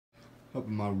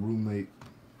Helping my roommate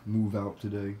move out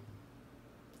today.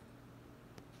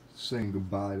 Saying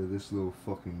goodbye to this little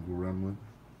fucking gremlin.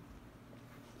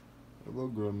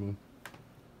 Hello, gremlin.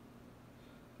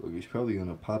 Look, he's probably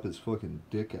gonna pop his fucking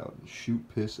dick out and shoot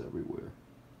piss everywhere.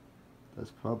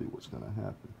 That's probably what's gonna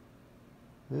happen.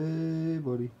 Hey,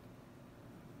 buddy.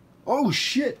 Oh,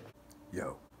 shit!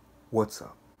 Yo, what's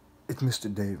up? It's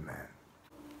Mr. Dave, man.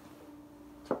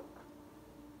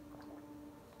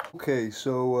 Okay,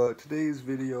 so today's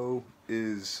video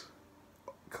is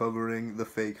covering the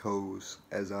fake hoes,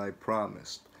 as I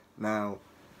promised. Now,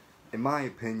 in my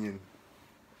opinion,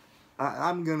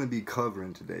 I'm gonna be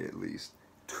covering today at least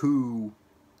two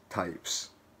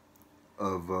types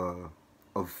of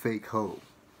fake hoe.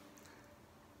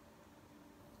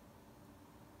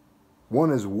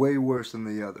 One is way worse than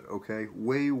the other, okay?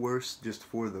 Way worse just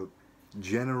for the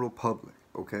general public,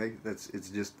 okay? It's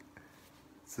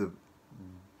the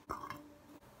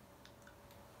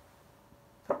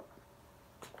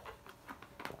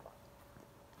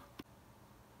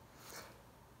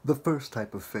The first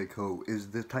type of fake hoe is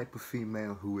the type of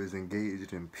female who is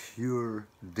engaged in pure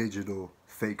digital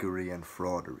fakery and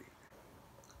fraudery.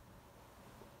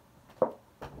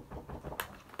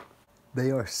 They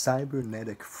are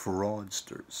cybernetic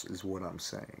fraudsters, is what I'm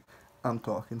saying. I'm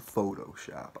talking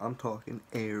Photoshop, I'm talking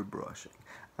airbrushing,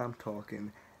 I'm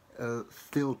talking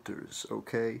filters,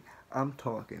 okay? I'm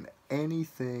talking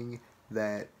anything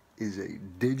that is a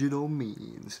digital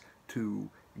means to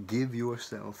give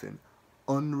yourself an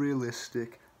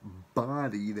unrealistic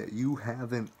body that you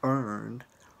haven't earned,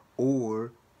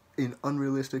 or an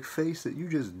unrealistic face that you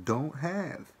just don't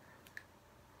have.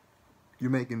 You're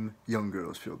making young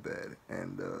girls feel bad,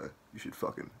 and you should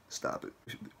fucking stop it.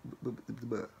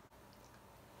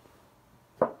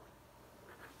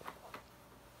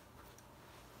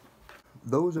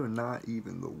 Those are not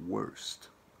even the worst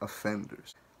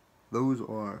offenders. Those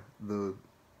are the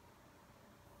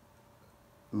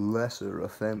lesser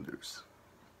offenders.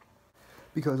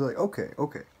 Because, like, okay,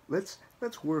 let's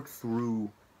work through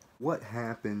what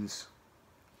happens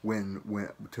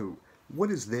what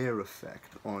is their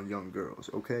effect on young girls,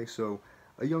 okay? So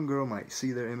a young girl might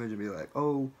see their image and be like,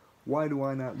 oh, why do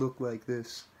I not look like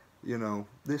this? You know,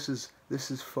 this is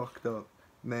fucked up,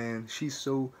 man. She's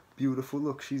so beautiful.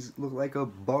 Look, she's look like a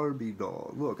Barbie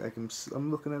doll. Look,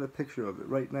 I'm looking at a picture of it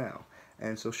right now.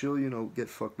 And so she'll, you know, get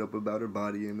fucked up about her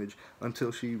body image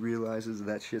until she realizes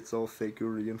that shit's all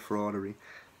fakery and fraudery,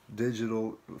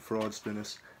 digital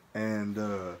fraudsterness, and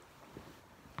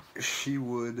she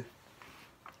would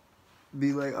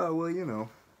be like, oh, well, you know,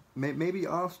 maybe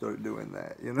I'll start doing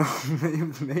that, you know?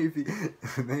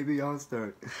 maybe I'll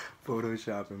start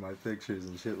photoshopping my pictures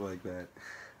and shit like that.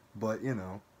 But, you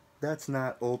know, that's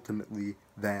not ultimately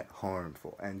that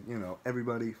harmful. And, you know,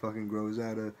 everybody fucking grows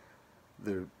out of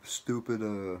their stupid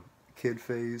kid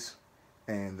phase,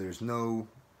 and there's no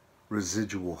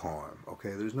residual harm,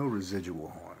 okay? There's no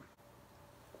residual harm.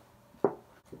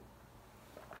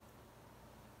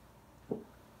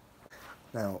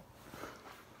 Now,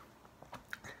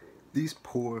 these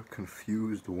poor,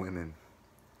 confused women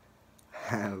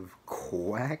have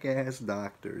quack-ass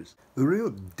doctors, the real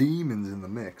demons in the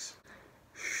mix,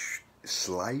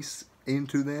 slice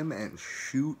into them and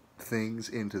shoot things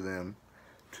into them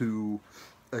to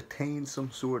attain some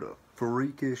sort of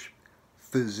freakish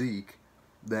physique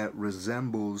that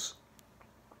resembles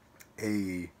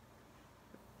a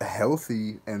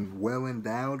healthy and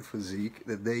well-endowed physique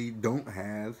that they don't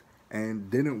have and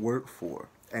didn't work for.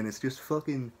 And it's just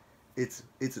fucking, it's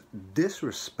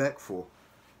disrespectful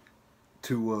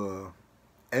to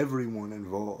everyone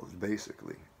involved,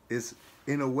 basically. It's,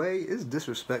 in a way, it's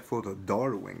disrespectful to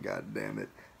Darwin, goddammit.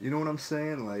 You know what I'm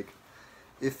saying? Like,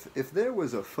 if there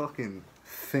was a fucking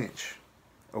finch,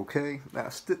 okay?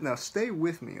 Now stay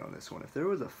with me on this one. If there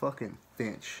was a fucking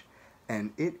finch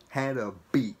and it had a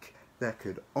beak that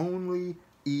could only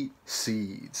eat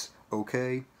seeds,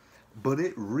 okay? But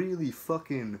it really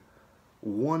fucking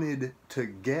wanted to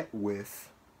get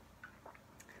with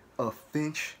a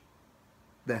finch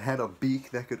that had a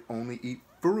beak that could only eat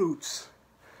fruits,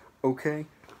 okay?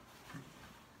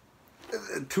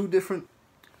 Two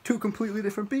completely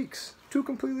different beaks. Two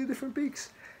completely different beaks.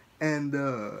 And,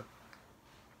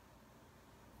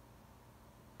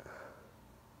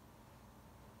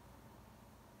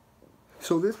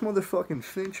 so this motherfucking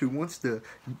finch who wants to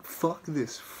fuck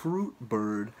this fruit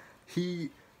bird, he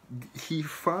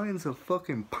finds a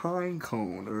fucking pine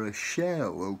cone or a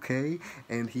shell, okay?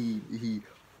 And he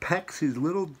pecks his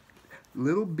little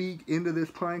beak into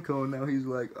this pine cone. Now he's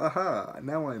like, aha,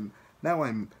 now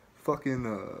I'm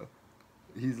fucking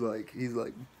he's like,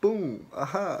 boom,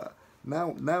 aha,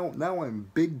 Now I'm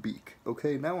Big Beak,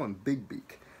 okay? Now I'm Big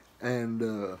Beak.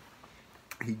 And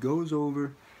he goes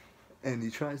over and he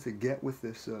tries to get with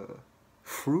this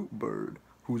fruit bird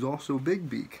who's also Big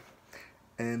Beak.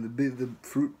 And the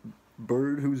fruit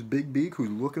bird who's Big Beak, who's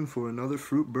looking for another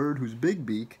fruit bird who's Big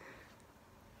Beak,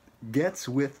 gets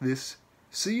with this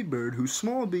seed bird who's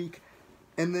Small Beak,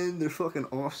 and then their fucking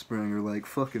offspring are like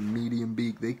fucking medium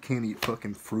beak. They can't eat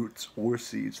fucking fruits or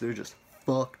seeds. They're just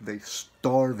fucked. They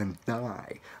starve and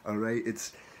die. Alright?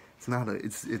 It's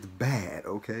bad,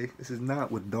 okay? This is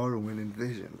not what Darwin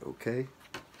envisioned, okay?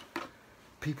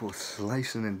 People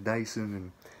slicing and dicing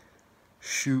and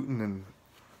shooting and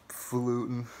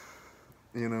fluting,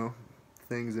 you know,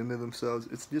 things into themselves.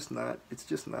 It's just not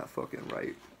fucking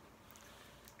right.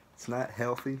 It's not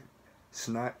healthy. It's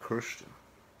not Christian.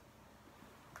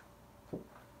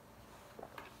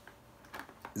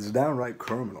 It's downright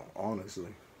criminal,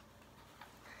 honestly.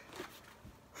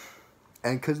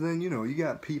 And because then, you know, you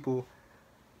got people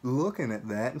looking at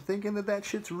that and thinking that that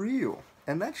shit's real.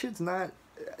 And that shit's not,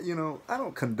 you know, I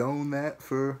don't condone that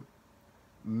for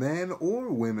men or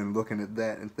women looking at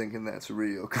that and thinking that's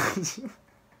real. Because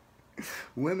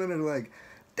women are like,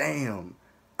 damn,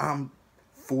 I'm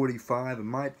 45 and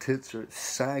my tits are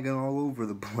sagging all over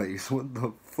the place. What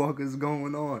the fuck is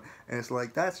going on? And it's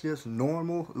like, that's just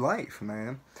normal life,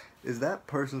 man. Is that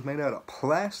person's made out of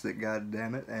plastic,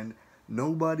 goddammit, and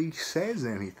nobody says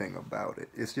anything about it.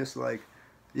 It's just like,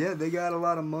 yeah, they got a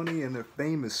lot of money and they're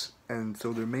famous, and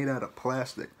so they're made out of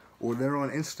plastic. Or they're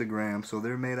on Instagram, so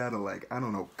they're made out of, like, I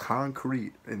don't know,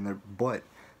 concrete in their butt.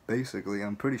 Basically,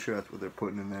 I'm pretty sure that's what they're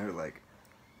putting in there, like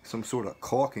some sort of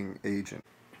caulking agent.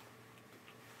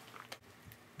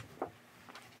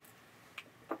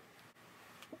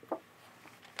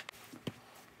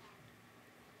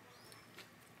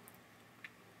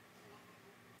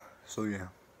 So yeah,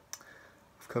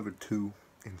 I've covered 2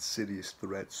 insidious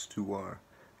threats to our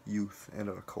youth and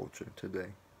our culture today.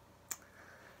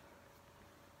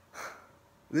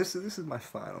 This is my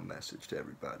final message to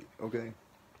everybody, okay?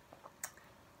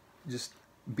 Just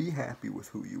be happy with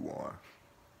who you are.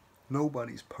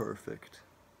 Nobody's perfect.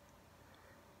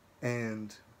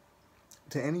 And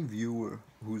to any viewer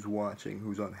who's watching,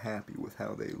 who's unhappy with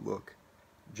how they look,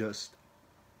 just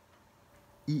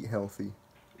eat healthy.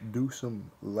 Do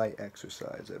some light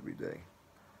exercise every day,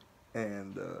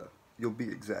 and you'll be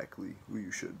exactly who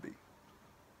you should be.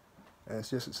 And it's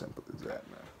just as simple as that,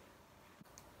 man.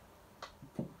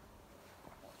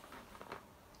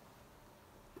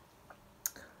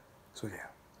 So yeah,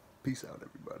 peace out,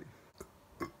 everybody.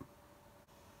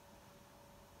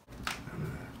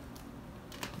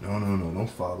 No, don't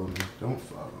follow me. Don't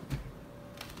follow me.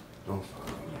 Don't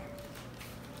follow me.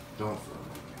 Don't follow me.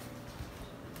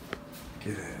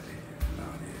 Get out of here. No,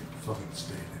 yeah. Fucking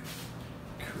stay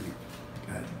there. Creep.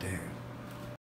 God damn.